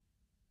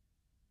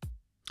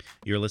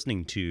You're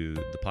listening to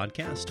the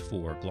podcast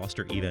for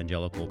Gloucester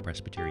Evangelical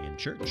Presbyterian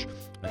Church,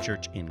 a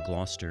church in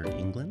Gloucester,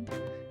 England.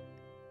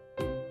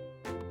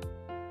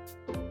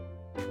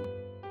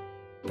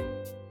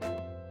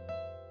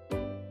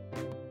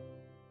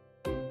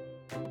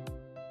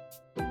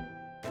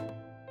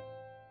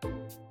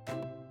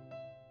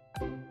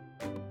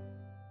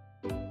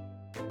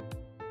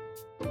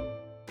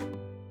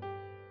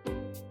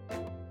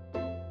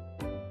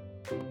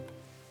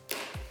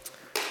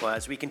 Well,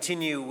 as we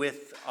continue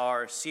with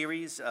our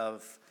series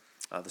of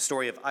the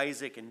story of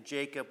Isaac and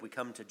Jacob, we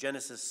come to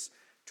Genesis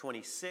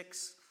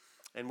 26,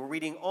 and we're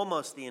reading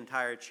almost the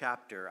entire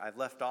chapter. I've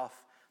left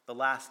off the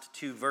last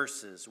two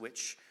verses,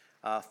 which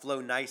flow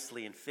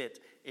nicely and fit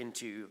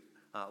into,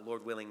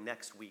 Lord willing,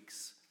 next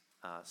week's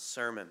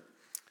sermon.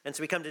 And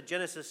so we come to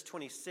Genesis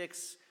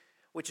 26,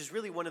 which is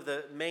really one of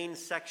the main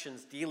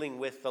sections dealing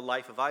with the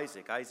life of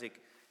Isaac.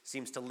 Isaac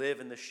seems to live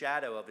in the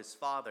shadow of his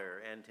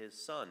father and his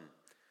son.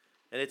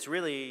 And it's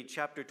really,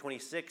 chapter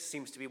 26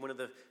 seems to be one of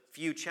the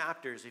few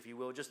chapters, if you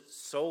will,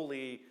 just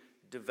solely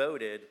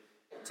devoted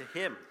to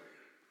him.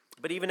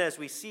 But even as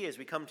we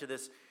come to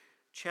this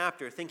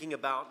chapter, thinking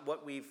about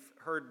what we've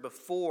heard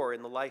before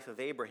in the life of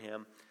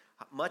Abraham,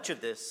 much of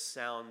this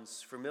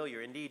sounds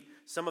familiar. Indeed,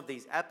 some of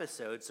these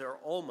episodes are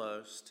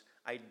almost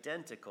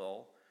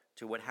identical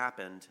to what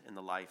happened in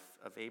the life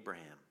of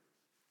Abraham.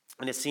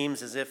 And it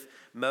seems as if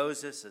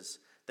Moses, as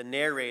the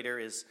narrator,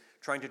 is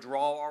trying to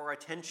draw our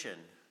attention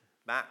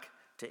back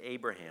to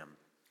Abraham.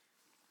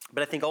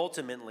 But I think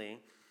ultimately,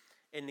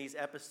 in these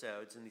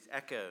episodes, in these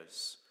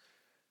echoes,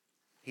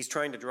 he's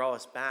trying to draw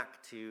us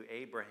back to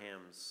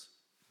Abraham's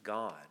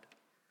God.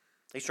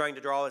 He's trying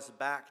to draw us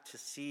back to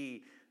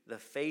see the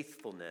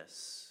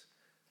faithfulness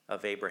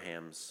of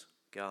Abraham's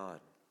God.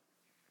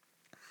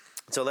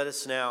 So let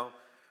us now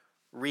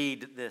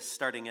read this,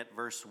 starting at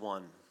verse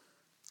 1.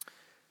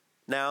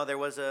 Now there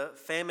was a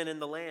famine in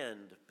the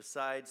land,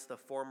 besides the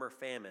former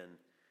famine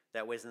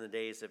that was in the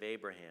days of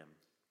Abraham.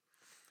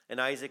 And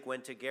Isaac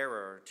went to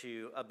Gerar,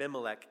 to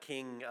Abimelech,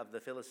 king of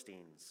the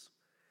Philistines.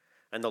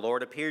 And the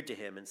Lord appeared to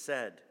him and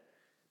said,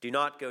 "Do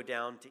not go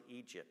down to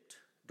Egypt.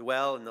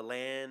 Dwell in the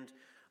land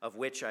of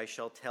which I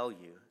shall tell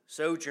you.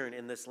 Sojourn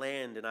in this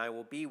land, and I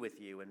will be with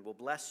you and will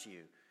bless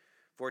you.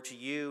 For to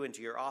you and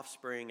to your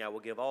offspring I will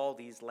give all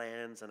these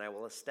lands, and I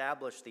will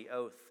establish the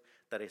oath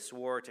that I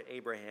swore to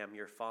Abraham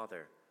your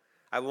father.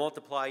 I will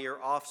multiply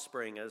your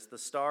offspring as the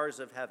stars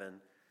of heaven,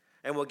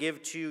 and will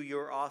give to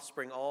your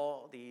offspring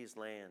all these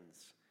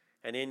lands.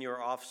 And in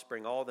your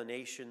offspring all the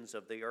nations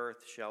of the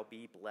earth shall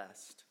be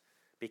blessed,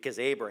 because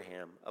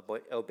Abraham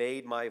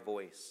obeyed my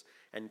voice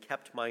and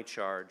kept my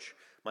charge,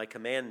 my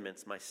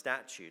commandments, my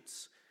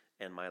statutes,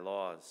 and my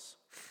laws."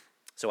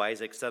 So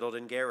Isaac settled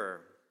in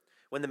Gerar.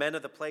 When the men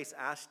of the place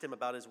asked him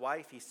about his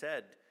wife, he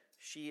said,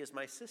 "She is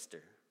my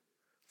sister."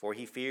 For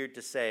he feared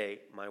to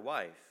say, "my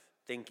wife,"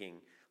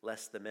 thinking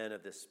lest the men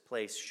of this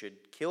place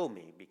should kill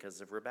me because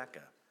of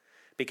Rebekah,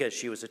 because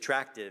she was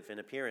attractive in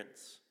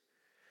appearance.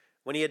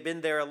 When he had been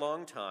there a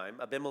long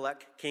time,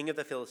 Abimelech, king of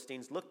the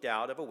Philistines, looked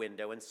out of a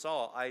window and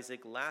saw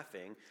Isaac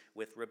laughing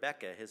with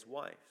Rebekah, his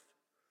wife.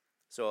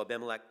 So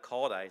Abimelech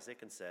called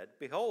Isaac and said,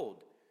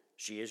 "Behold,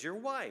 she is your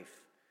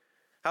wife.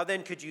 How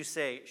then could you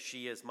say,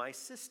 'She is my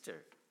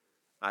sister'?"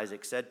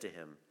 Isaac said to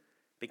him,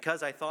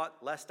 "Because I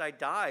thought lest I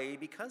die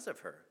because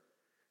of her."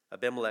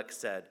 Abimelech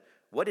said,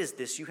 "What is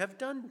this you have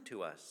done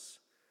to us?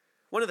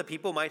 One of the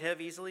people might have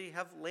easily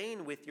have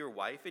lain with your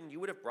wife, and you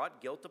would have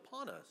brought guilt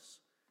upon us."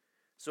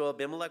 So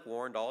Abimelech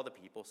warned all the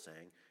people,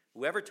 saying,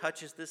 "Whoever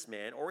touches this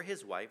man or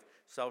his wife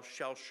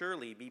shall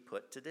surely be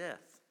put to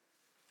death."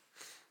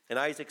 And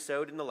Isaac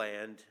sowed in the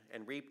land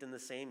and reaped in the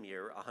same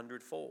year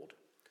 100-fold.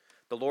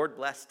 The Lord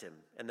blessed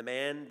him, and the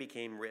man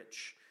became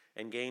rich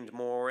and gained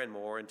more and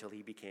more until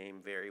he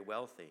became very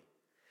wealthy.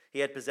 He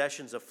had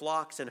possessions of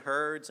flocks and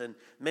herds and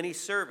many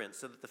servants,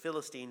 so that the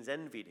Philistines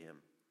envied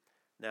him.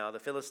 Now the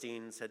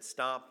Philistines had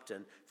stopped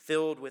and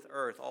filled with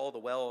earth all the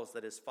wells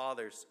that his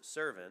father's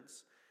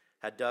servants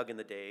had dug in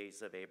the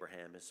days of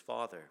Abraham his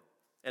father.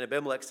 And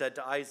Abimelech said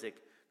to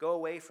Isaac, "Go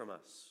away from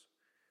us,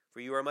 for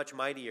you are much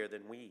mightier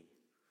than we."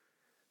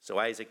 So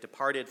Isaac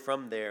departed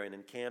from there and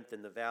encamped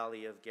in the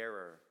valley of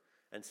Gerar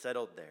and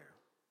settled there.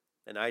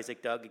 And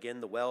Isaac dug again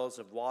the wells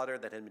of water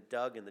that had been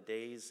dug in the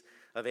days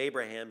of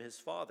Abraham his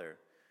father,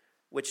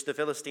 which the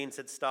Philistines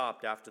had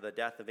stopped after the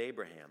death of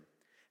Abraham.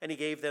 And he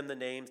gave them the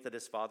names that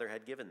his father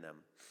had given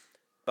them.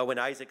 But when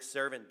Isaac's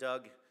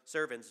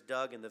servants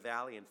dug in the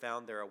valley and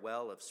found there a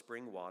well of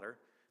spring water,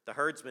 the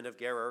herdsmen of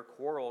Gerar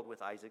quarreled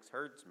with Isaac's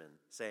herdsmen,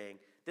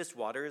 saying, "This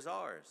water is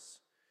ours."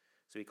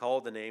 So he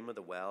called the name of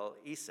the well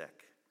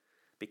Esek,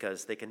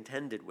 because they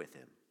contended with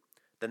him.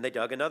 Then they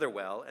dug another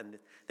well,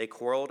 and they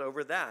quarreled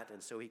over that,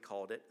 and so he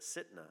called it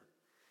Sitnah.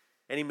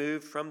 And he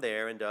moved from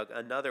there and dug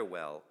another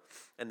well,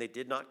 and they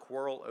did not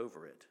quarrel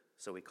over it.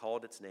 So he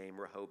called its name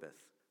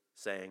Rehoboth,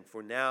 saying,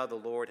 "For now the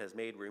Lord has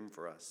made room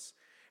for us,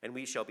 and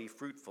we shall be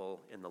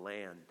fruitful in the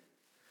land."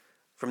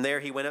 From there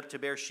he went up to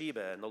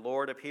Beersheba, and the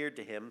Lord appeared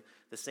to him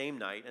the same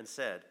night and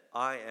said,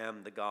 "I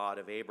am the God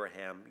of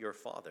Abraham your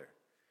father.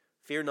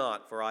 Fear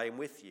not, for I am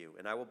with you,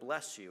 and I will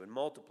bless you and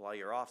multiply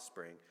your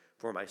offspring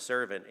for my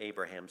servant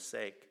Abraham's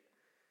sake."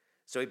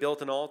 So he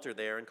built an altar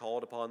there and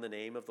called upon the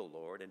name of the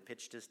Lord and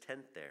pitched his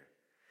tent there.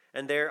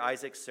 And there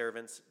Isaac's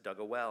servants dug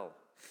a well.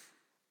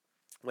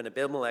 When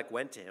Abimelech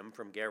went to him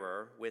from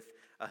Gerar with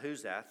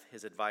Ahuzzath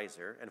his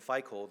advisor and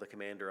Phicol the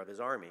commander of his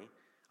army,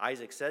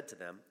 Isaac said to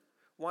them,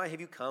 "Why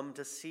have you come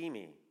to see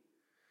me,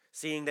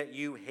 seeing that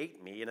you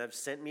hate me and have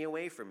sent me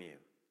away from you?"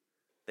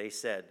 They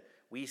said,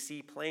 "We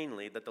see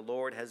plainly that the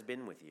Lord has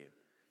been with you."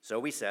 So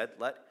we said,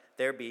 "Let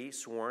there be a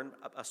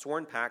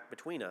sworn pact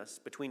between us,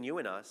 between you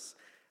and us,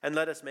 and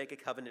let us make a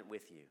covenant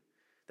with you,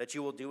 that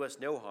you will do us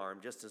no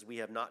harm, just as we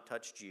have not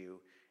touched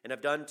you, and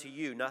have done to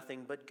you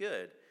nothing but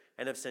good,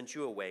 and have sent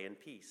you away in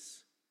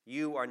peace.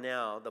 You are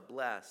now the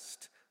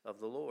blessed of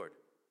the Lord."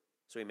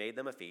 So he made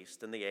them a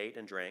feast, and they ate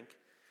and drank.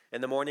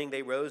 In the morning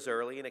they rose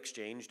early and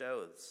exchanged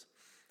oaths.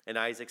 And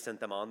Isaac sent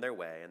them on their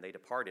way, and they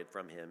departed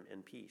from him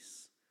in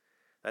peace.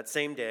 That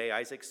same day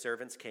Isaac's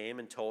servants came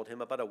and told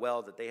him about a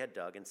well that they had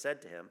dug, and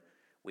said to him,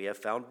 "We have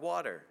found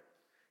water."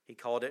 He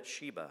called it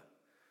Sheba.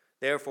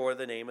 Therefore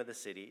the name of the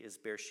city is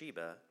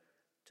Beersheba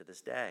to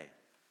this day.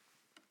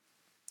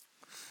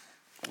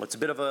 Well, it's a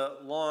bit of a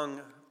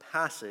long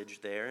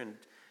passage there, and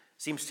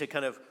seems to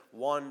kind of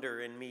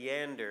wander and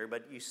meander,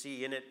 but you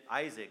see in it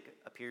Isaac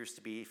appears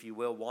to be, if you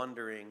will,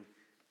 wandering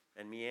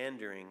and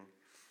meandering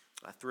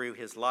through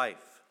his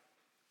life.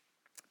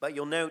 But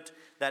you'll note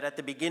that at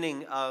the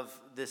beginning of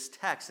this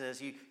text, and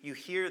as you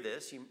hear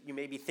this, you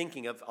may be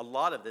thinking of a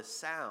lot of this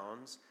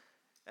sounds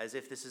as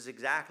if this is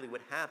exactly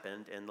what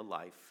happened in the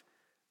life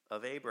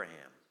of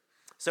Abraham.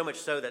 So much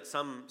so that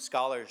some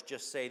scholars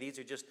just say these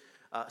are just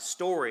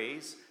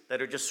stories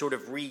that are just sort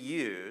of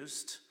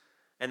reused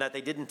and that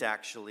they didn't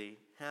actually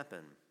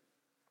happen.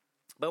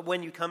 But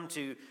when you come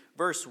to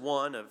verse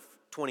 1 of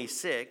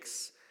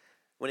 26,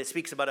 when it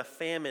speaks about a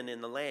famine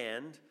in the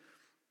land,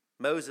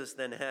 Moses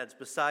then adds,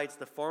 besides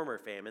the former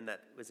famine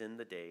that was in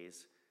the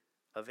days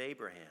of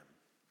Abraham.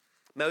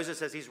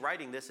 Moses, as he's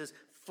writing this, is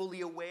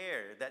fully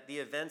aware that the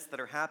events that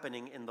are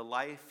happening in the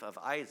life of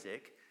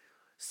Isaac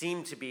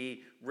seem to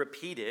be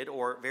repeated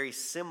or very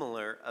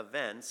similar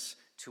events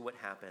to what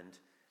happened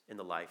in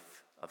the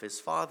life of his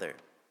father.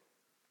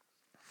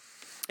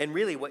 And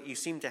really what you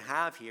seem to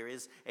have here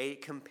is a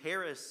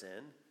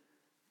comparison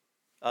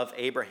of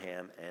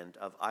Abraham and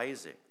of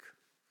Isaac.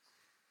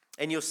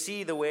 And you'll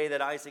see the way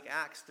that Isaac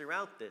acts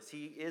throughout this.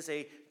 He is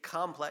a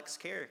complex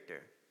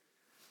character.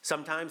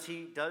 Sometimes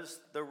he does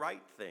the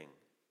right thing.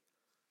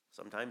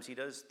 Sometimes he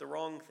does the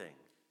wrong thing.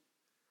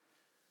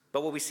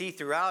 But what we see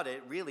throughout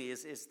it really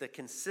is the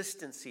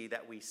consistency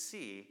that we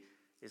see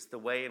is the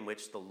way in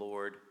which the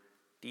Lord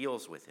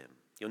deals with him.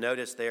 You'll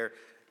notice there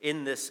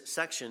in this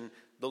section,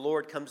 the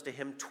Lord comes to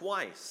him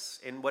twice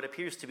in what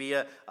appears to be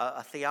a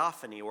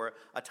theophany, or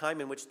a time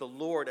in which the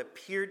Lord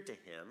appeared to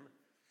him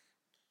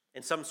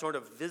in some sort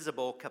of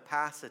visible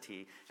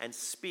capacity and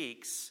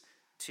speaks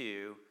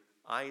to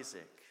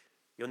Isaac.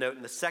 You'll note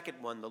in the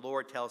second one, the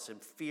Lord tells him,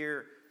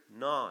 "Fear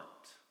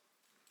not."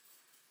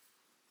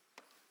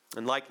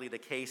 And likely the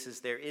case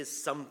is there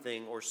is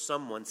something or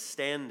someone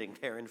standing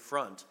there in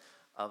front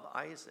of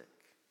Isaac.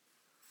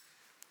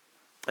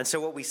 And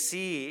so what we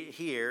see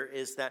here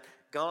is that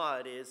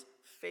God is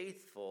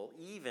faithful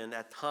even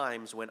at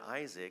times when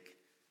Isaac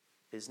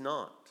is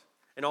not.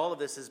 And all of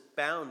this is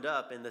bound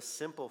up in the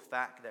simple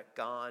fact that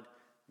God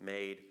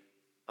made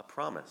a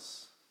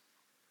promise.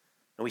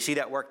 And we see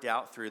that worked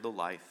out through the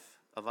life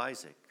of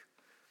Isaac.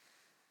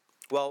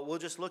 Well, we'll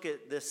just look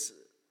at this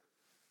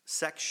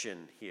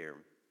section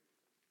here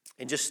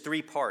in just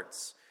 3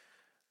 parts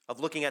of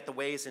looking at the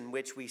ways in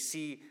which we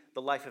see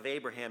the life of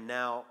Abraham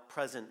now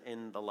present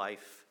in the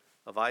life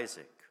of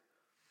Isaac.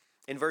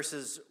 In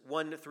verses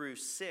 1 through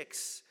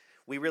 6,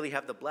 we really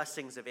have the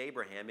blessings of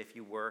Abraham, if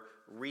you were,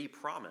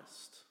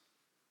 re-promised.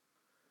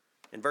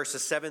 In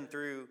verses 7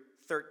 through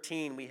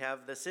 13, we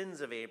have the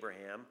sins of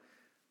Abraham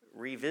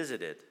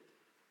revisited.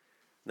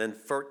 Then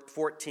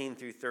 14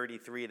 through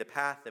 33, the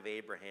path of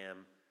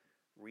Abraham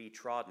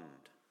retrodden.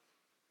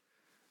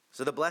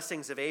 So the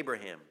blessings of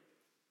Abraham.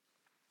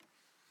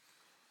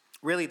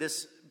 Really,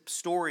 this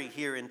story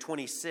here in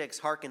 26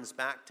 harkens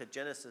back to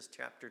Genesis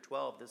chapter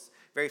 12, this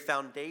very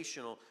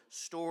foundational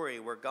story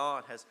where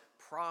God has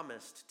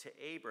promised to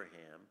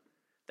Abraham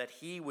that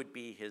he would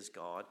be his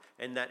God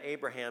and that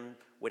Abraham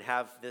would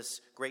have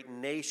this great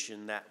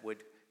nation that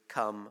would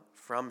come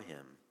from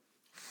him.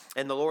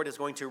 And the Lord is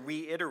going to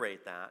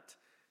reiterate that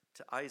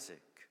to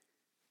Isaac.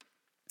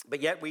 But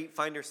yet we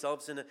find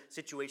ourselves in a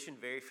situation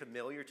very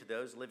familiar to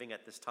those living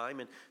at this time,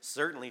 and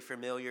certainly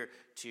familiar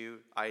to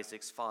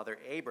Isaac's father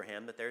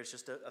Abraham, that there's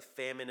just a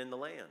famine in the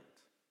land.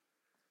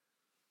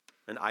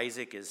 And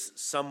Isaac is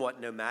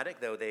somewhat nomadic,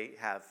 though they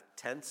have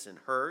tents and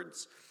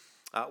herds.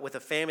 With a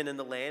famine in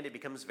the land, it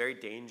becomes very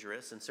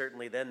dangerous, and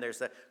certainly then there's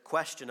the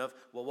question of,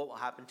 well, what will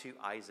happen to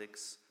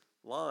Isaac's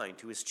line,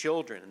 to his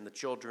children and the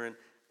children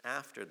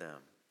after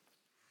them?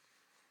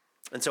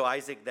 And so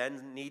Isaac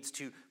then needs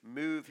to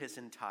move his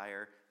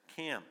entire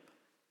camp.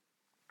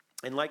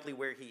 And likely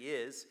where he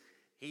is,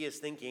 he is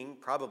thinking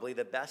probably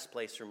the best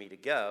place for me to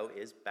go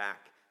is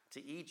back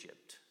to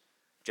Egypt,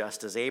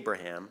 just as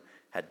Abraham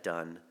had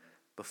done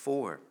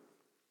before.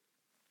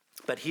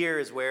 But here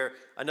is where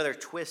another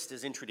twist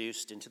is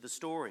introduced into the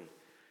story.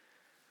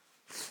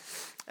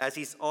 As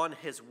he's on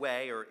his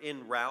way or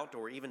en route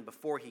or even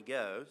before he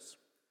goes,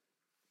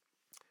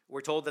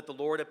 we're told that the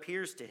Lord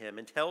appears to him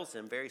and tells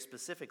him very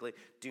specifically,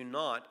 do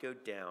not go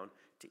down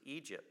to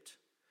Egypt,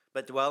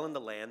 but dwell in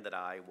the land that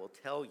I will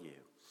tell you.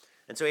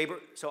 And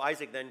so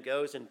Isaac then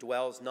goes and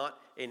dwells not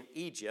in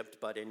Egypt,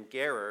 but in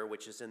Gerar,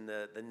 which is in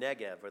the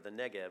Negev or the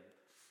Negev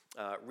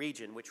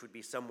region, which would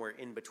be somewhere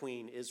in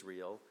between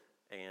Israel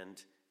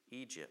and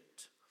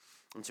Egypt.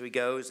 And so he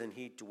goes and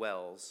he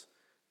dwells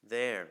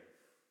there.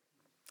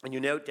 And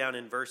you note down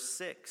in verse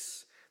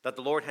 6 that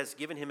the Lord has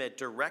given him a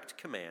direct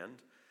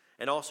command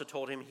and also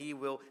told him he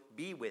will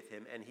be with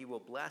him and he will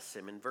bless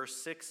him. And verse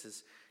 6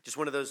 is just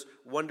one of those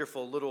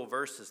wonderful little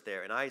verses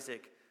there. And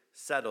Isaac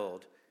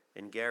settled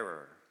in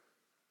Gerar.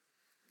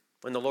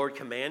 When the Lord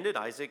commanded,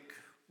 Isaac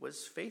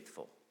was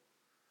faithful.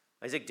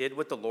 Isaac did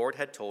what the Lord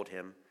had told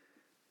him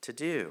to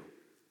do.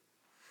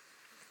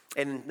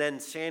 And then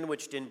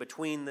sandwiched in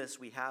between this,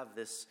 we have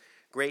this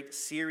great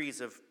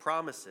series of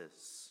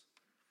promises.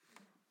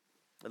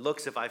 It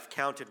looks, if I've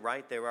counted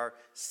right, there are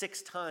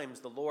 6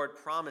 times the Lord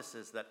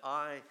promises that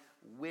I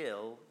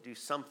will do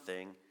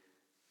something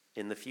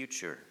in the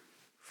future.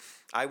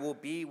 I will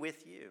be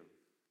with you.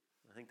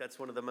 I think that's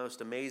one of the most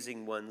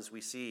amazing ones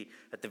we see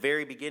at the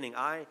very beginning.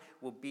 I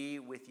will be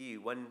with you.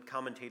 One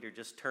commentator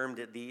just termed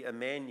it the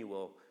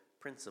Emmanuel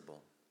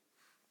principle.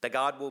 That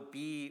God will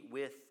be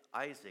with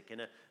Isaac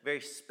in a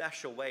very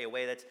special way, a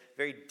way that's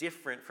very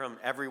different from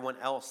everyone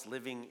else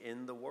living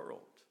in the world.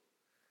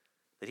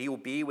 That he will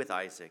be with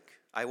Isaac.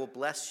 I will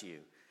bless you,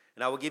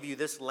 and I will give you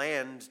this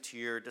land to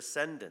your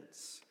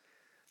descendants.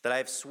 That I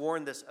have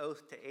sworn this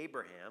oath to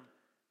Abraham,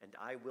 and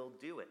I will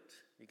do it.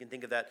 You can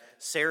think of that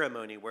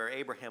ceremony where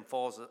Abraham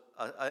falls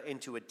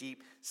into a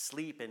deep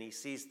sleep and he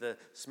sees the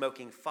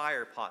smoking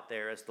fire pot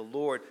there as the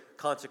Lord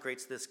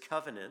consecrates this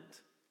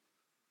covenant.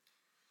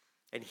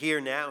 And here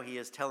now he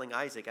is telling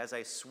Isaac, as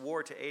I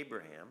swore to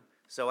Abraham,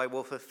 so I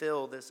will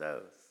fulfill this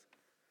oath.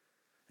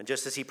 And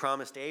just as he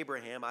promised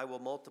Abraham, I will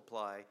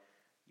multiply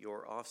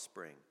your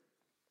offspring.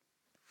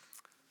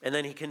 And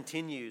then he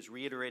continues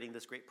reiterating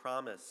this great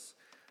promise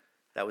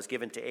that was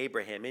given to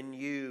Abraham. In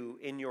you,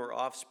 in your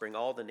offspring,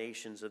 all the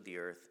nations of the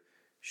earth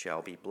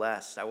shall be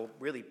blessed. I will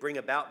really bring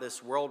about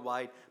this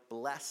worldwide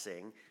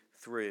blessing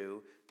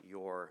through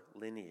your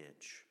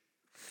lineage.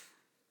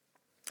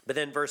 But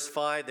then verse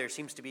 5, there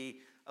seems to be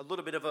a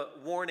little bit of a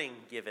warning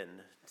given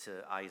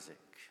to Isaac.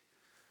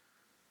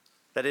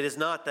 That it is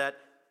not that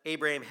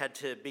Abraham had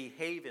to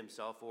behave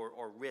himself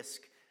or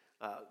risk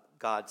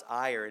God's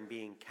ire in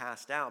being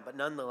cast out, but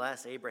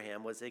nonetheless,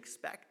 Abraham was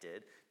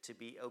expected to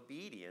be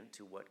obedient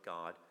to what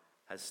God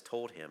has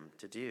told him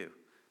to do.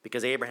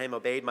 Because Abraham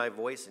obeyed my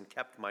voice and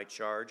kept my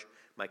charge,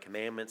 my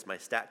commandments, my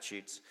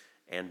statutes,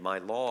 and my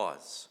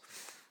laws.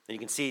 And you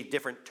can see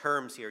different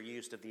terms here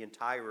used of the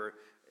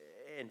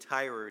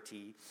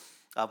entirety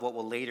of what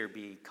will later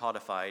be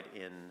codified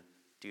in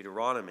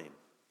Deuteronomy.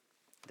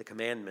 The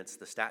commandments,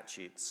 the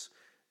statutes,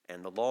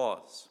 and the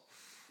laws.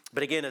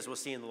 But again, as we'll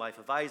see in the life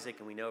of Isaac,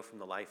 and we know from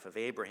the life of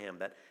Abraham,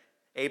 that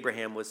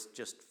Abraham was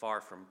just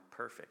far from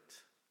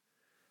perfect.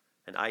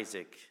 And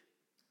Isaac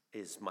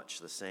is much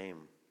the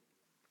same.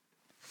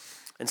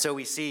 And so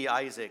we see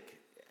Isaac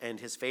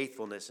and his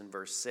faithfulness in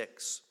verse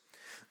 6.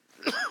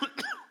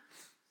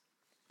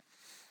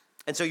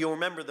 And so you'll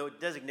remember the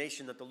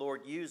designation that the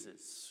Lord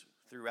uses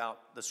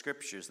throughout the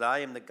scriptures, that I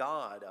am the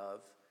God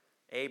of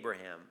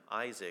Abraham,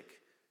 Isaac,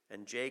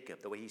 and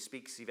Jacob, the way he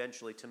speaks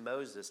eventually to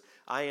Moses.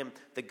 I am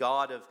the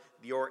God of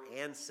your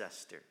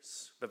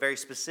ancestors, but very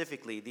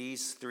specifically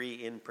these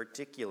 3 in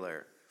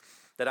particular,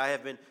 that I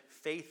have been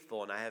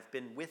faithful and I have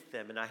been with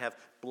them and I have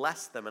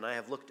blessed them and I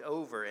have looked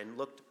over and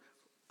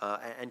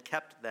and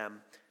kept them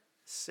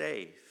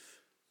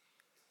safe.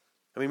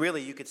 I mean,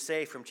 really, you could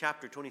say from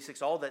chapter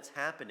 26, all that's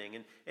happening,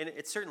 and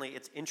it's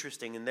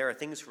interesting, and there are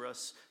things for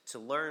us to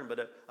learn,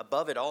 but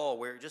above it all,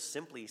 we're just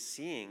simply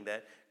seeing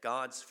that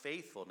God's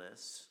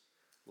faithfulness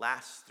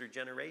lasts through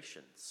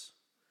generations.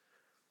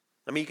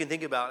 I mean, you can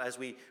think about as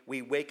we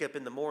wake up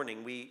in the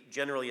morning, we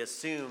generally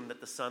assume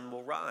that the sun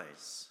will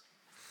rise.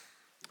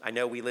 I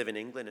know we live in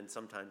England, and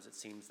sometimes it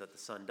seems that the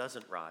sun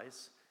doesn't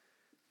rise,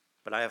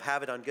 but I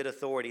have it on good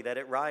authority that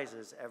it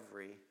rises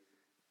every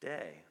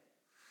day.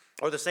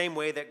 Or the same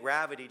way that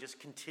gravity just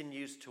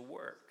continues to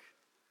work.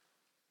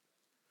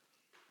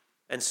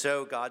 And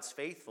so God's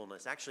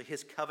faithfulness, actually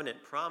his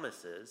covenant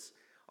promises,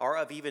 are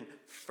of even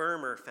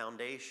firmer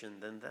foundation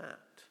than that.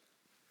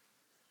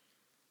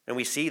 And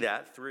we see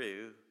that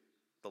through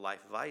the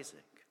life of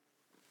Isaac.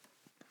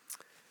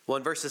 Well,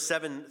 in verses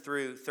 7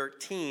 through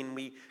 13,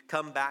 we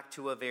come back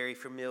to a very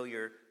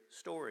familiar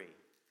story.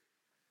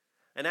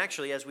 And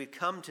actually, as we've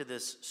come to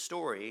this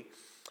story,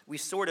 we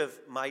sort of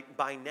might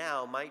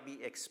be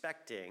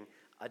expecting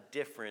a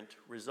different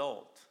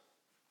result.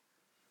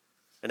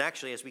 And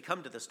actually, as we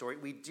come to the story,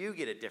 we do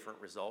get a different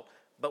result,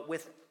 but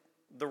with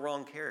the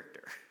wrong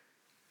character.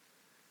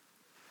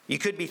 You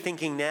could be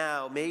thinking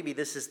now, maybe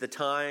this is the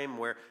time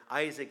where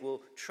Isaac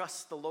will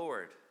trust the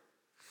Lord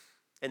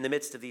in the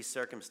midst of these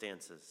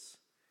circumstances,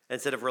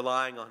 instead of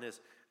relying on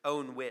his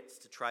own wits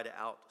to try to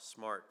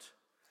outsmart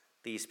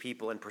these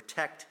people and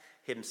protect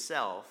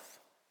himself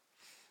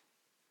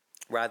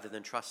rather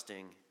than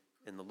trusting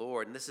in the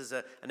Lord. And this is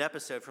an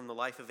episode from the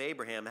life of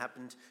Abraham. It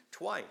happened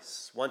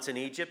twice, once in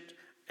Egypt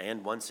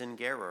and once in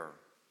Gerar.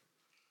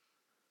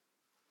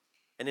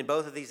 And in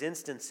both of these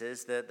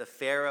instances, the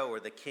Pharaoh or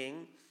the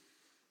king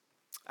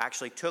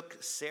actually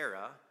took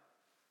Sarah,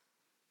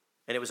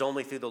 and it was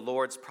only through the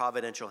Lord's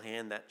providential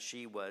hand that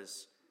she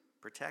was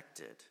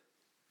protected.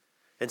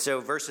 And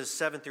so verses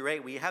 7 through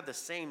 8, we have the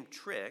same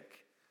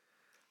trick,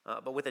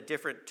 but with a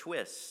different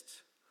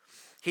twist.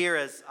 Here,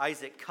 as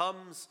Isaac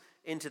comes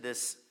into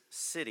this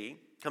city,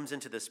 comes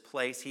into this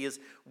place, he is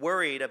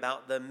worried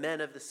about the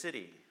men of the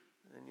city.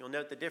 And you'll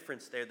note the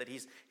difference there, that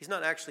he's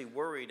not actually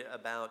worried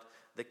about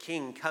the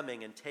king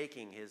coming and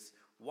taking his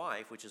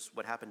wife, which is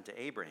what happened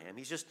to Abraham.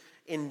 He's just,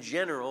 in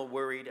general,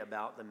 worried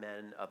about the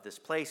men of this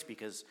place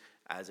because,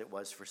 as it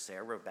was for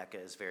Sarah, Rebekah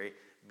is very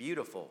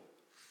beautiful.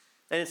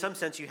 And in some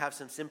sense, you have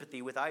some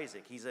sympathy with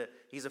Isaac. He's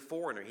a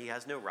foreigner. He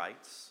has no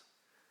rights.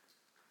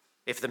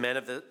 If the men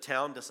of the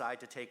town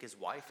decide to take his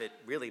wife, it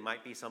really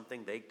might be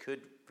something they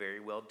could very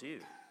well do.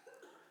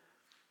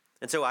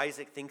 And so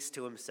Isaac thinks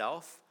to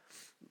himself,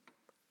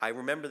 I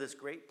remember this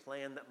great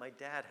plan that my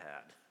dad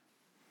had,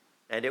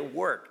 and it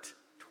worked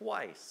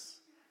twice.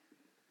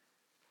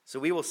 So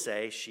we will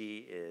say she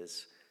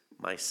is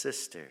my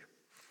sister.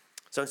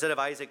 So instead of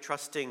Isaac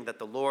trusting that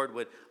the Lord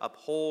would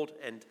uphold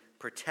and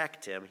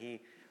protect him, he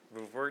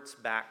reverts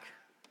back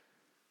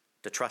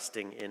to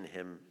trusting in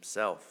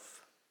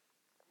himself.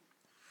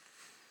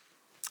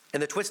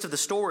 And the twist of the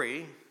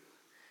story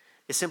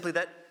is simply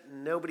that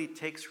nobody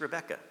takes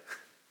Rebekah.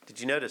 Did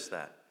you notice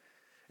that?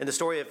 In the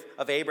story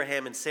of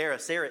Abraham and Sarah,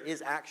 Sarah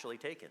is actually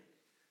taken.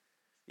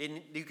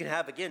 And you can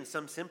have, again,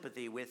 some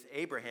sympathy with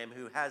Abraham,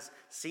 who has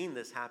seen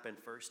this happen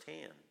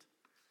firsthand.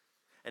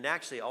 And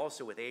actually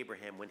also with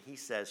Abraham, when he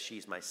says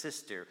she's my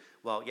sister,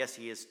 well, yes,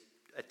 he is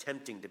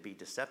attempting to be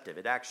deceptive.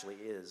 It actually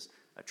is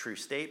a true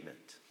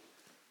statement.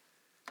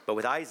 But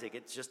with Isaac,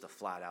 it's just a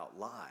flat-out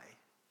lie.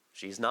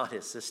 She's not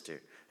his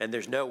sister, and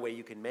there's no way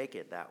you can make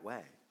it that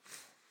way.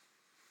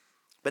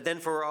 But then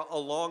for a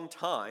long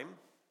time,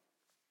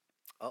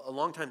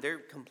 they're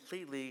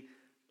completely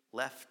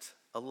left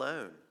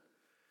alone.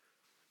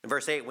 In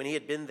verse 8, when he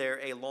had been there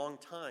a long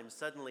time,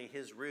 suddenly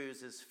his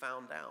ruse is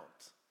found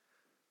out.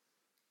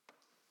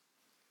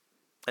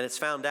 And it's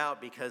found out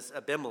because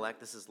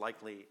Abimelech, this is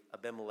likely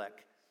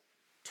Abimelech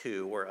II,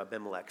 or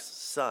Abimelech's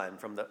son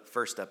from the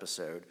first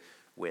episode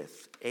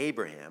with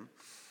Abraham.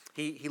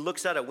 He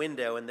looks out a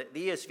window, and the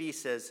ESV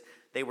says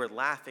they were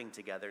laughing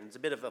together. And it's a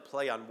bit of a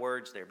play on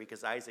words there,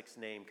 because Isaac's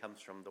name comes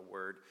from the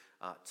word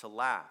to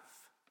laugh.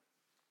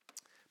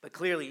 But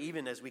clearly,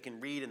 even as we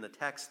can read in the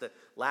text, the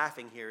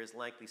laughing here is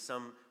likely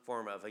some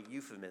form of a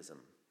euphemism.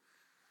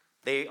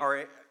 They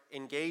are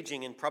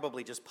engaging in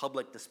probably just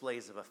public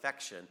displays of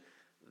affection.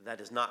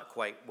 That is not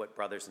quite what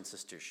brothers and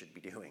sisters should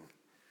be doing.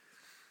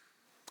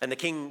 And the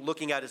king,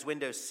 looking out his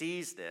window,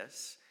 sees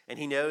this, and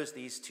he knows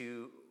these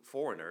two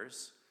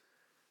foreigners,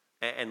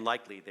 and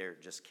likely they're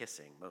just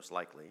kissing, most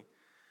likely.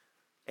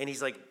 And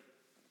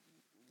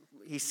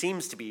he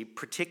seems to be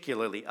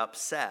particularly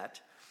upset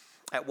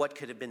at what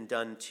could have been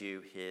done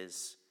to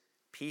his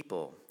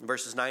people. In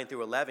verses 9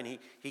 through 11,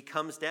 he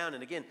comes down,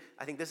 and again,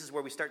 I think this is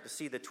where we start to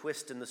see the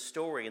twist in the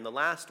story. In the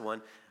last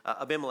one,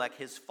 Abimelech,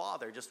 his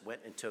father, just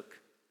went and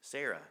took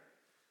Sarah.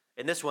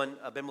 In this one,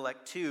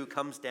 Abimelech too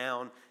comes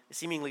down,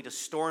 seemingly to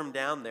storm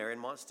down there,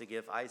 and wants to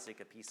give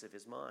Isaac a piece of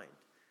his mind.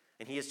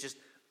 And he is just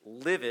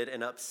livid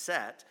and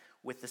upset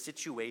with the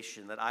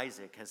situation that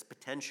Isaac has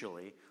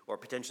potentially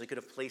could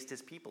have placed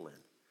his people in.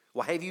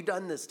 Why have you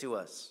done this to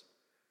us?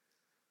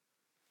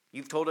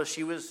 You've told us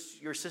she was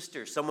your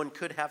sister. Someone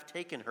could have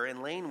taken her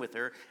and lain with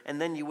her,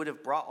 and then you would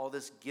have brought all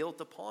this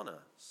guilt upon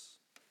us.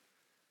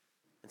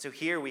 And so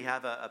here we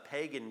have a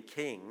pagan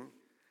king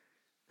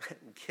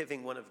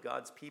giving one of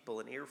God's people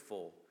an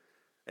earful.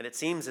 And it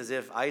seems as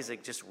if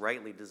Isaac just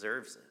rightly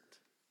deserves it.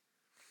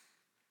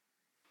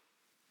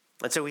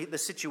 And so the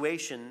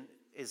situation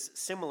is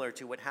similar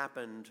to what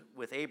happened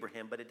with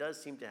Abraham, but it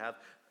does seem to have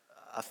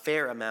a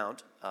fair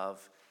amount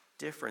of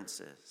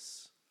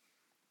differences.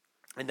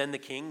 And then the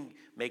king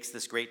makes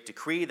this great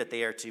decree that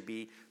they are to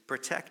be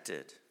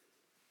protected,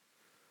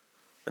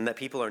 and that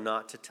people are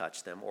not to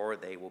touch them, or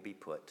they will be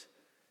put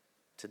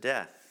to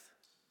death.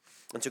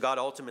 And so God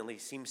ultimately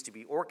seems to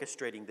be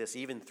orchestrating this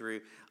even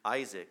through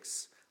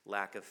Isaac's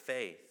lack of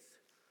faith.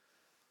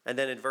 And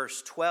then in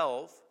verse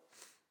 12,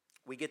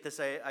 we get this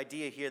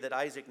idea here that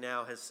Isaac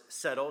now has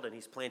settled and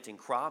he's planting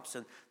crops,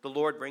 and the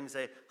Lord brings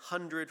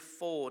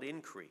 100-fold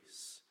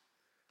increase.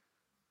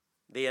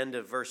 The end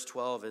of verse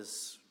 12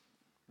 is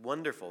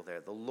wonderful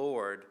there. The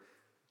Lord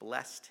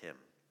blessed him.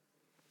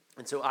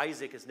 And so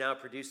Isaac is now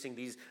producing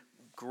these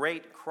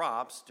great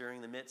crops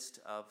during the midst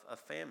of a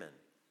famine.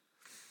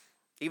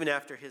 Even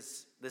after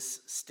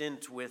this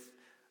stint with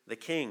the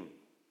king,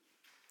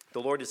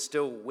 the Lord is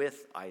still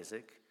with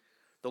Isaac.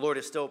 The Lord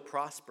is still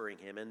prospering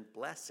him and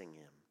blessing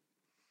him.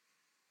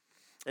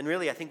 And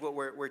really, I think what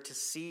we're to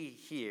see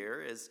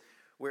here is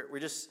we're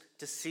just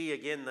to see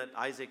again that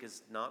Isaac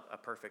is not a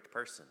perfect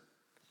person.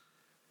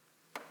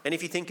 And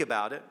if you think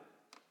about it,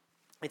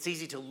 it's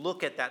easy to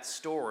look at that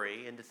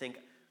story and to think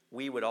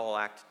we would all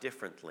act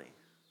differently.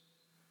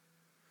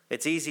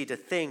 It's easy to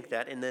think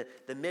that in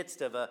the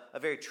midst of a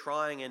very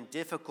trying and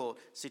difficult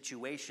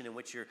situation in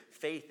which your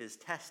faith is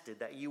tested,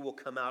 that you will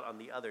come out on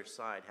the other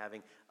side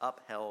having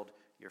upheld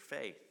your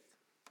faith.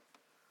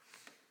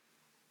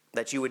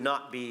 That you would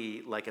not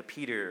be like a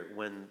Peter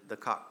when the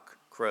cock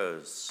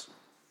crows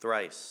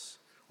thrice.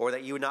 Or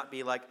that you would not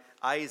be like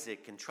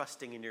Isaac and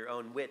trusting in your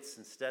own wits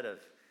instead of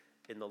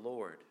in the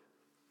Lord.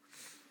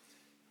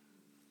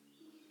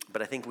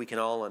 But I think we can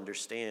all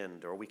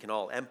understand, or we can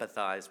all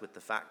empathize with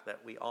the fact that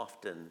we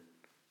often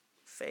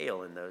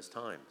fail in those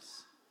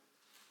times.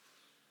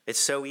 It's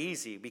so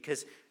easy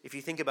because if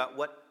you think about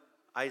what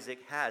Isaac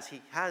has,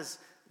 he has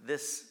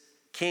this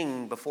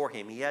king before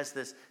him. He has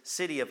this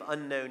city of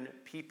unknown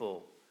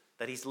people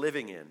that he's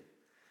living in.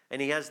 And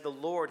he has the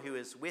Lord who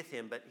is with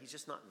him, but he's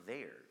just not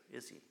there,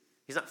 is he?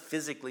 He's not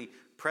physically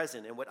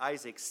present. And what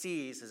Isaac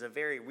sees is a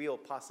very real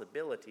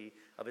possibility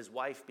of his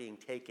wife being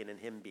taken and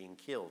him being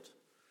killed.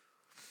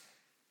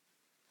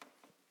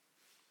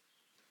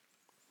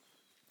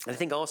 And I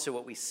think also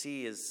what we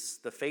see is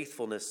the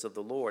faithfulness of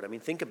the Lord. I mean,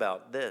 think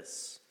about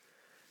this,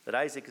 that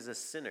Isaac is a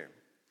sinner,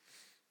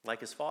 like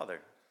his father.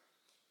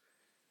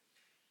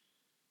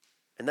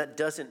 And that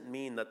doesn't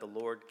mean that the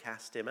Lord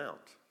cast him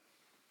out.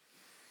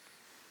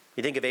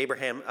 You think of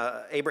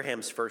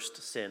Abraham's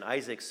first sin,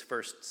 Isaac's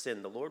first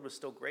sin, the Lord was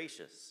still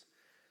gracious.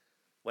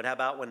 What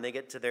about when they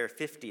get to their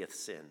 50th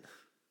sin?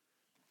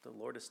 The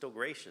Lord is still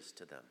gracious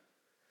to them.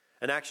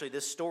 And actually,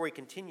 this story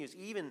continues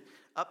even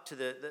up to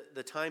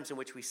the times in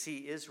which we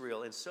see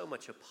Israel in so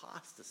much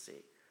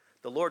apostasy.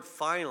 The Lord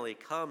finally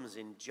comes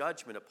in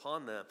judgment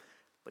upon them,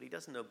 but he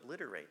doesn't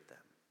obliterate them.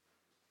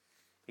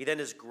 He then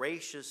is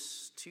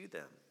gracious to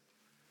them,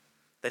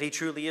 that he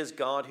truly is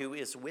God who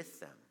is with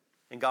them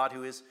and God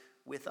who is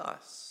with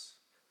us.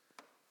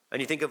 And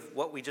you think of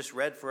what we just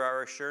read for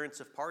our assurance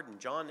of pardon.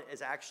 John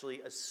is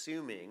actually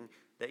assuming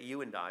that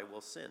you and I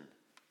will sin.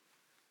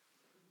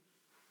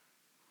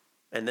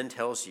 And then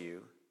tells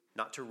you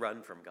not to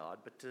run from God,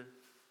 but to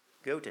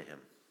go to him.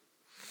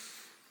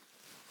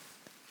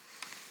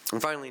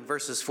 And finally, in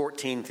verses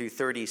 14 through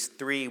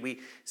 33,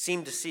 we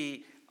seem to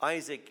see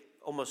Isaac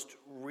almost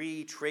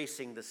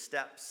retracing the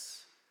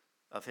steps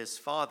of his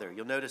father.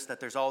 You'll notice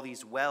that there's all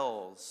these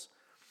wells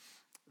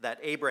that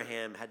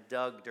Abraham had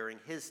dug during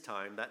his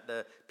time that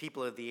the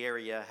people of the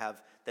area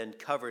have then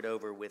covered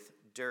over with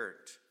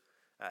dirt.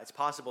 It's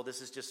possible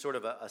this is just sort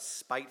of a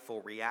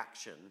spiteful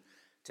reaction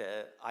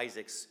to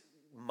Isaac's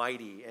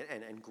mighty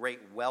and great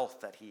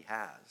wealth that he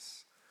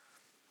has.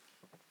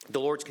 The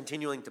Lord's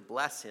continuing to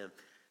bless him,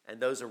 and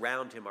those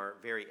around him are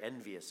very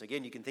envious.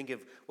 Again, you can think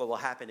of what will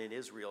happen in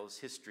Israel's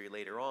history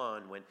later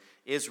on when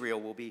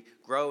Israel will be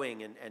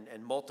growing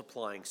and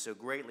multiplying so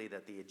greatly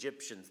that the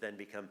Egyptians then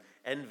become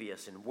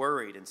envious and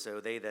worried, and so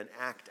they then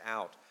act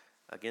out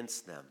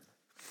against them.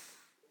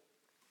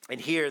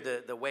 And here,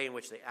 the way in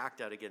which they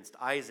act out against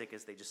Isaac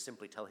is they just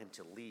simply tell him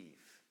to leave.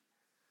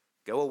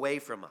 Go away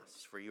from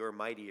us, for you are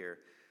mightier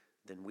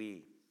than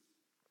we.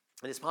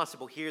 And it's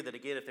possible here that,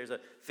 again, if there's a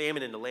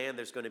famine in the land,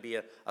 there's going to be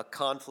a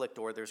conflict,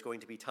 or there's going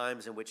to be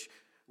times in which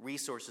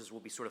resources will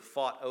be sort of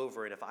fought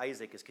over. And if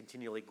Isaac is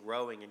continually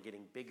growing and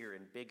getting bigger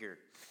and bigger,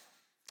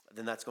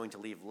 then that's going to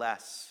leave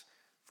less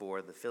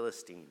for the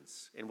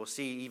Philistines. And we'll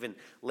see even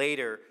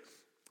later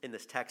in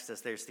this text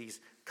as there's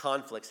these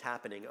conflicts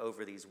happening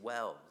over these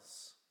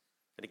wells.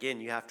 And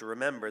again, you have to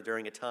remember,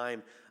 during a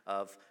time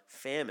of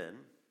famine,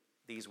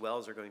 these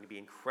wells are going to be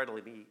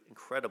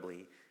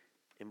incredibly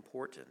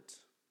important.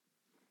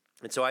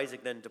 And so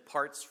Isaac then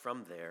departs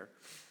from there.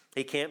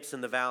 He camps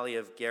in the valley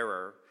of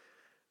Gerar,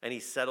 and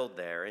he's settled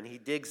there. And he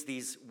digs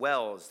these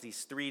wells,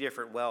 these 3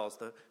 different wells.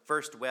 The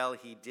first well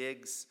he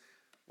digs,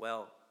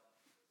 well,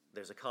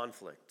 there's a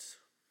conflict.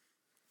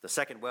 The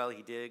second well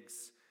he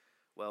digs,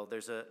 well,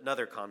 there's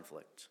another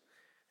conflict.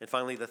 And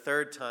finally, the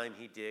third time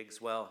he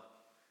digs, well,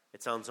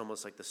 it sounds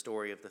almost like the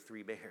story of the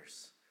 3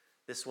 bears.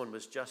 This one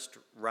was just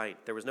right.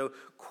 There was no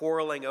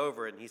quarreling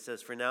over it. And he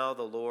says, "For now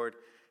the Lord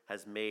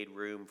has made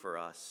room for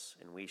us,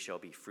 and we shall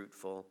be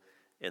fruitful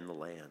in the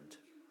land."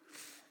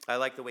 I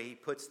like the way he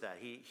puts that.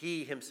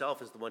 He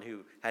himself is the one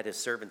who had his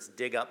servants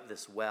dig up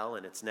this well,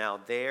 and it's now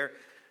there.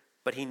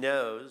 But he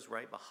knows,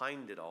 right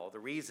behind it all, the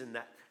reason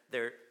that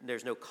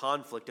there's no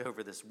conflict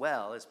over this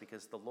well is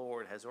because the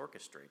Lord has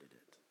orchestrated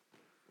it.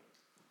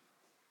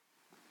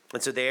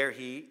 And so there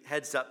he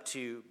heads up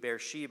to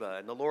Beersheba,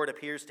 and the Lord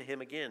appears to him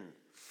again.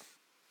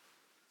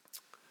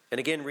 And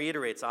again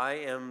reiterates, "I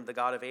am the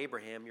God of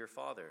Abraham, your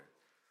father.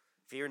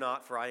 Fear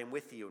not, for I am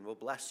with you and will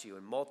bless you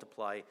and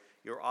multiply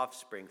your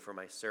offspring for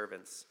my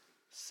servant's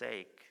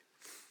sake."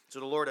 So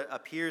the Lord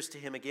appears to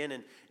him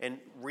again and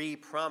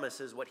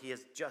re-promises what he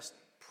has just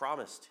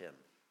promised him.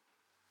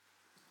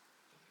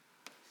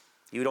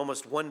 You would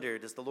almost wonder,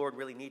 does the Lord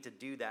really need to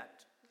do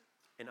that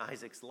in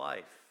Isaac's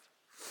life?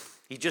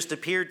 He just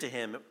appeared to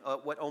him,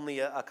 only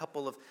a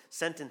couple of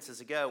sentences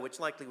ago, which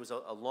likely was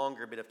a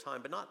longer bit of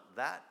time, but not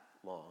that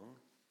long.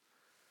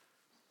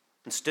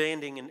 And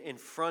standing in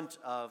front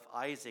of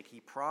Isaac, he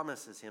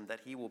promises him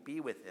that he will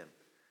be with him.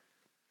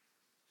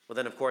 Well,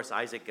 then, of course,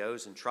 Isaac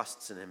goes and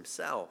trusts in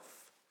himself.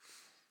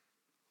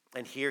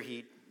 And here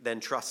he then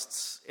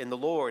trusts in the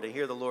Lord. And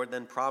here the Lord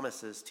then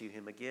promises to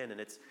him again. And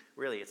it's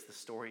the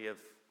story of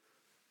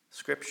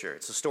Scripture.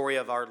 It's the story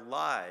of our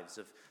lives,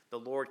 of the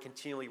Lord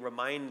continually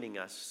reminding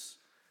us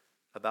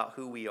about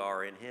who we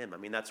are in him. I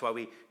mean, that's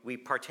why we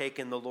partake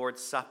in the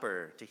Lord's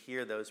Supper, to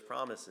hear those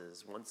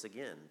promises once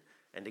again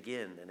and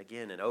again and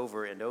again and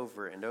over and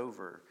over and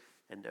over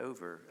and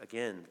over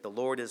again. The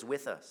Lord is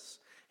with us.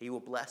 He will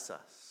bless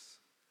us.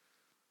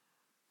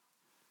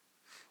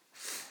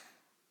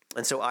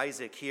 And so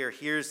Isaac here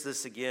hears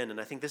this again, and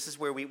I think this is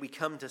where we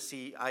come to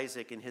see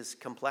Isaac in his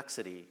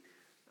complexity.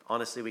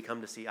 Honestly, we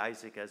come to see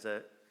Isaac as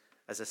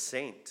a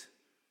saint,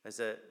 as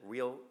a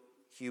real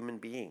human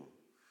being.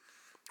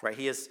 Right?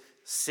 He has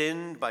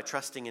sinned by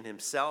trusting in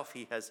himself.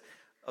 He has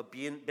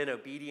been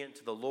obedient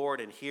to the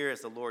Lord, and here as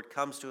the Lord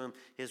comes to him,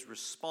 his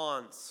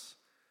response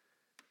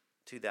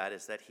to that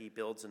is that he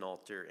builds an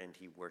altar and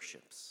he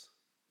worships.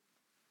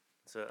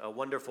 It's a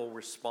wonderful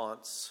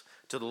response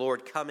to the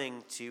Lord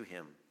coming to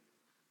him.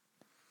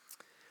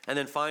 And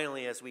then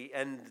finally, as we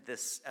end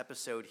this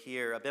episode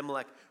here,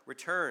 Abimelech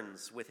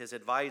returns with his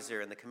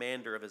advisor and the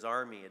commander of his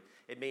army.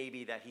 It may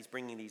be that he's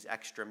bringing these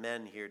extra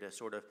men here to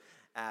sort of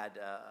add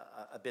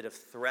a bit of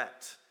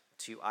threat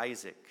to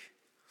Isaac.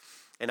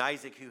 And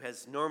Isaac, who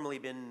has normally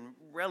been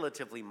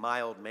relatively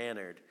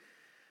mild-mannered,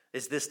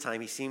 is this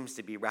time he seems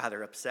to be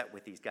rather upset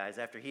with these guys.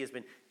 After he has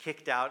been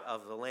kicked out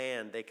of the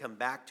land, they come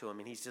back to him,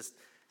 and he just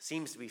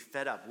seems to be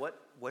fed up.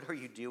 What are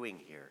you doing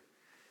here?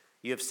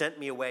 You have sent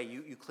me away.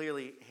 You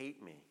clearly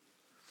hate me.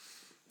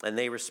 And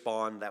they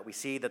respond that we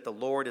see that the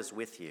Lord is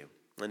with you.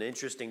 And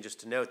interesting just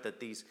to note that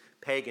these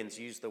pagans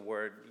use the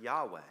word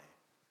Yahweh,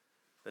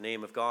 the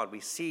name of God.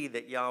 We see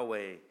that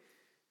Yahweh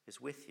is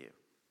with you.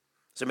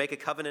 So make a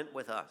covenant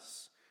with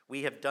us.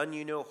 We have done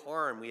you no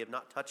harm. We have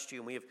not touched you,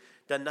 and we have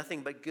done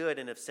nothing but good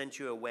and have sent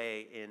you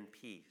away in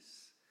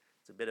peace.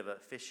 It's a bit of a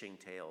fishing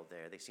tale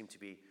there. They seem to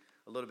be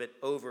a little bit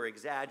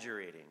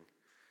over-exaggerating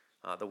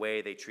the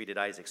way they treated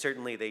Isaac.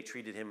 Certainly they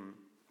treated him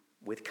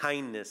with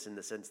kindness in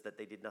the sense that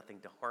they did nothing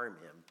to harm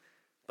him,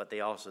 but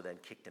they also then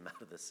kicked him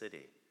out of the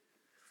city,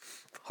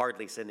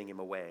 hardly sending him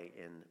away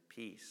in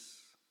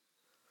peace.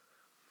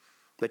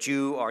 But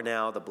you are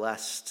now the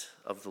blessed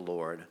of the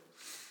Lord.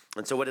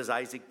 And so what does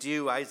Isaac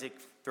do? Isaac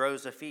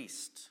throws a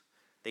feast.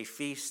 They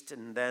feast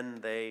and then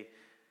they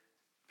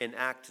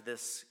enact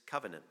this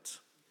covenant.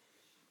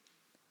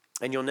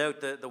 And you'll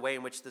note the way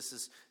in which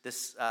this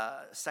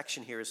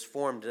section here is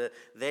formed.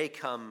 They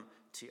come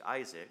to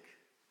Isaac.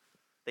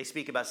 They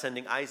speak about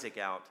sending Isaac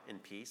out in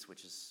peace,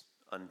 which is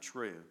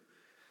untrue.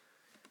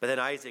 But then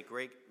Isaac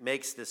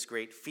makes this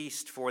great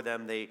feast for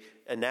them. They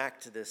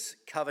enact this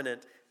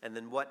covenant, and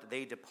then what?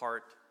 They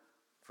depart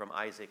from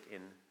Isaac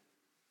in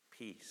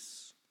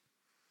peace.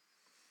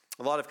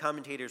 A lot of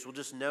commentators will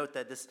just note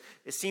that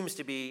it seems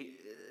to be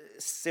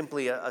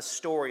simply a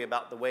story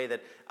about the way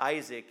that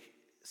Isaac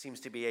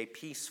seems to be a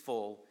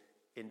peaceful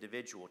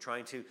individual,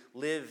 trying to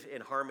live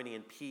in harmony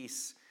and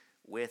peace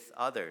with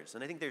others.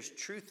 And I think there's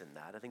truth in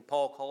that. I think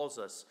Paul calls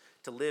us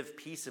to live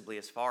peaceably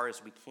as far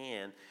as we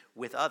can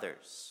with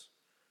others,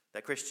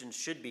 that Christians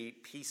should be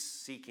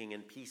peace-seeking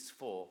and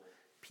peaceful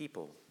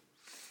people.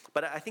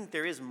 But I think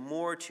there is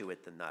more to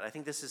it than that. I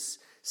think this is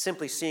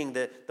simply seeing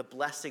the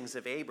blessings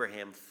of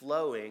Abraham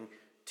flowing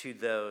to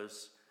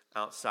those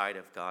outside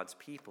of God's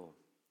people.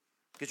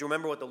 Because you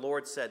remember what the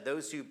Lord said,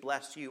 those who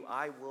bless you,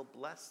 I will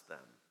bless them.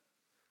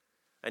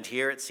 And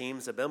here it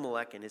seems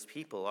Abimelech and his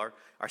people are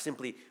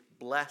simply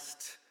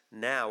blessed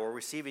now, or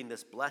receiving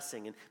this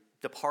blessing and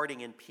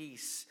departing in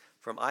peace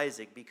from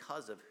Isaac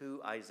because of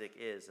who Isaac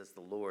is as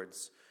the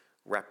Lord's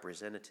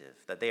representative.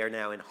 That they are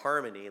now in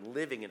harmony and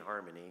living in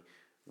harmony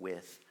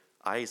with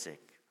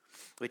Isaac,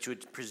 which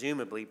would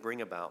presumably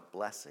bring about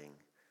blessing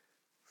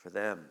for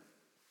them.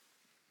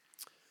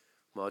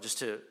 Well, just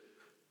to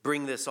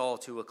bring this all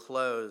to a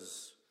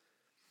close,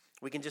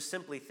 we can just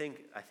simply think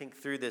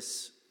through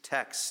this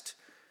text,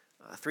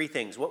 three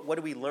things. What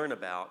do we learn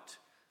about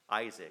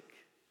Isaac,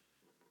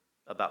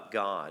 about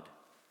God,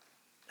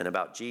 and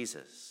about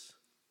Jesus?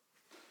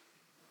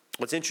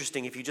 What's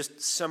interesting, if you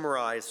just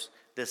summarize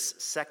this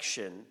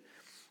section,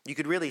 you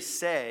could really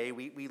say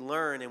we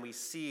learn and we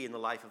see in the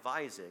life of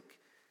Isaac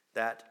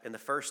that in the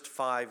first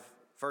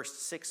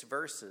 6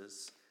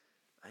 verses,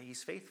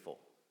 he's faithful.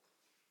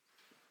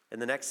 In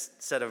the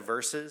next set of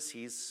verses,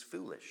 he's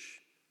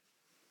foolish.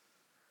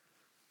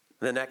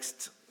 In the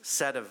next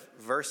set of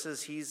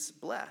verses, he's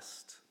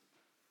blessed.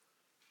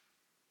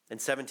 In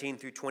 17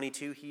 through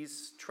 22,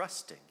 he's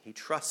trusting. He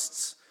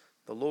trusts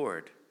the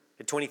Lord.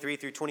 In 23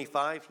 through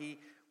 25, he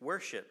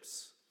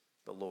worships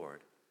the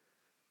Lord.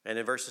 And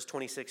in verses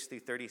 26 through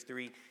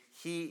 33,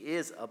 he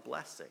is a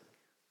blessing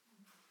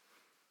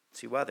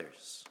to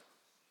others.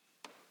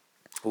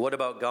 But what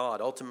about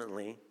God?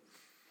 Ultimately,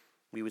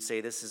 we would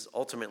say this is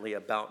ultimately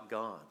about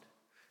God.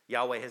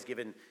 Yahweh has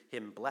given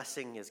him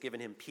blessing, has given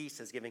him peace,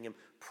 has given him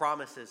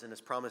promises, and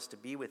has promised to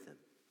be with him.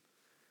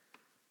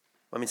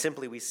 I mean,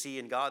 simply we see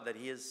in God that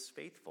he is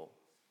faithful,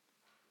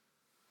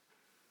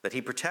 that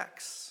he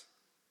protects,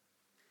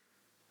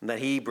 and that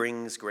he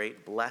brings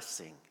great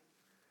blessing.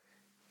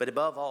 But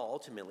above all,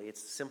 ultimately,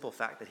 it's the simple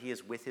fact that he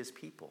is with his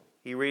people.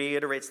 He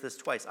reiterates this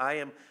twice. I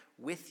am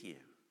with you.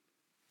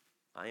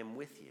 I am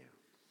with you.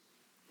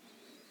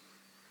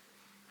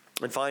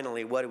 And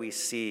finally, what do we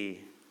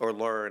see or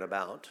learn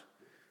about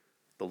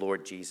the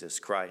Lord Jesus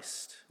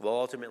Christ? Well,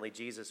 ultimately,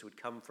 Jesus would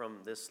come from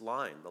this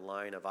line, the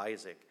line of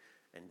Isaac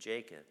and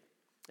Jacob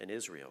and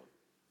Israel.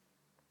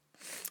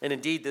 And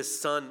indeed,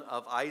 this son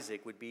of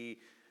Isaac would be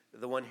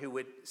the one who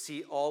would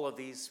see all of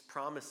these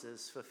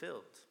promises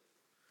fulfilled.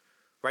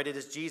 Right? It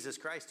is Jesus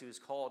Christ who is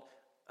called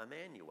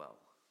Emmanuel,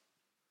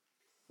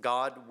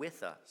 God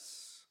with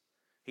us.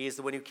 He is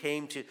the one who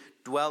came to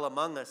dwell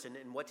among us. And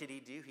what did he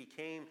do? He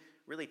came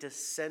really to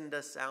send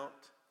us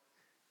out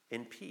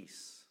in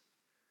peace.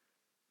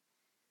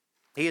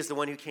 He is the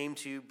one who came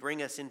to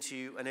bring us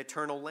into an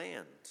eternal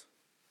land.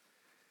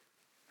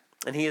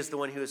 And he is the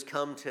one who has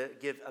come to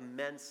give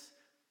immense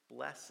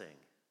blessing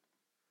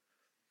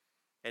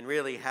and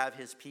really have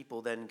his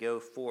people then go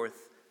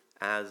forth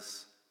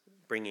as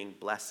bringing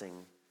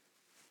blessing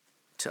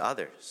to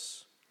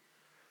others.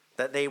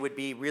 That they would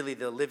be really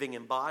the living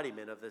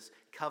embodiment of this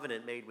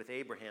covenant made with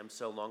Abraham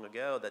so long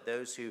ago, that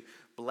those who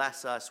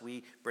bless us,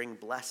 we bring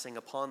blessing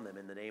upon them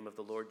in the name of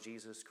the Lord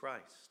Jesus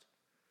Christ.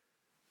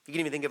 You can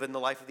even think of it in the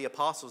life of the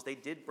apostles. They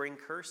did bring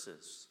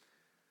curses.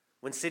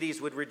 When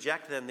cities would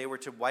reject them, they were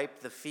to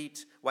wipe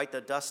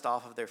the dust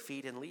off of their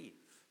feet and leave.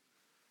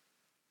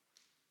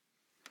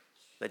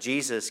 That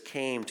Jesus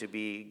came to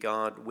be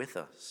God with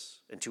us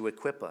and to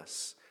equip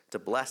us, to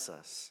bless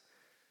us,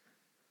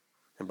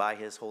 and by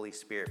his Holy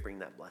Spirit bring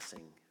that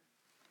blessing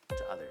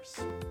to others.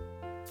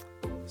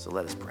 So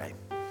let us pray.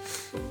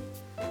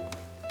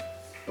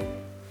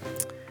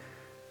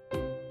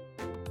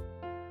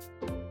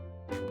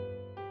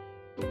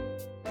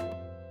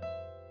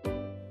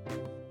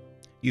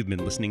 You've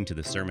been listening to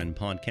the Sermon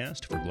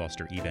Podcast for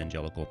Gloucester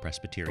Evangelical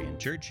Presbyterian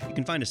Church. You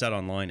can find us out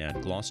online at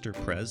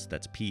gloucesterpres,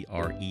 that's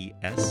pres.co.uk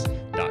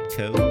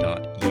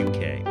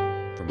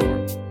for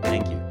more.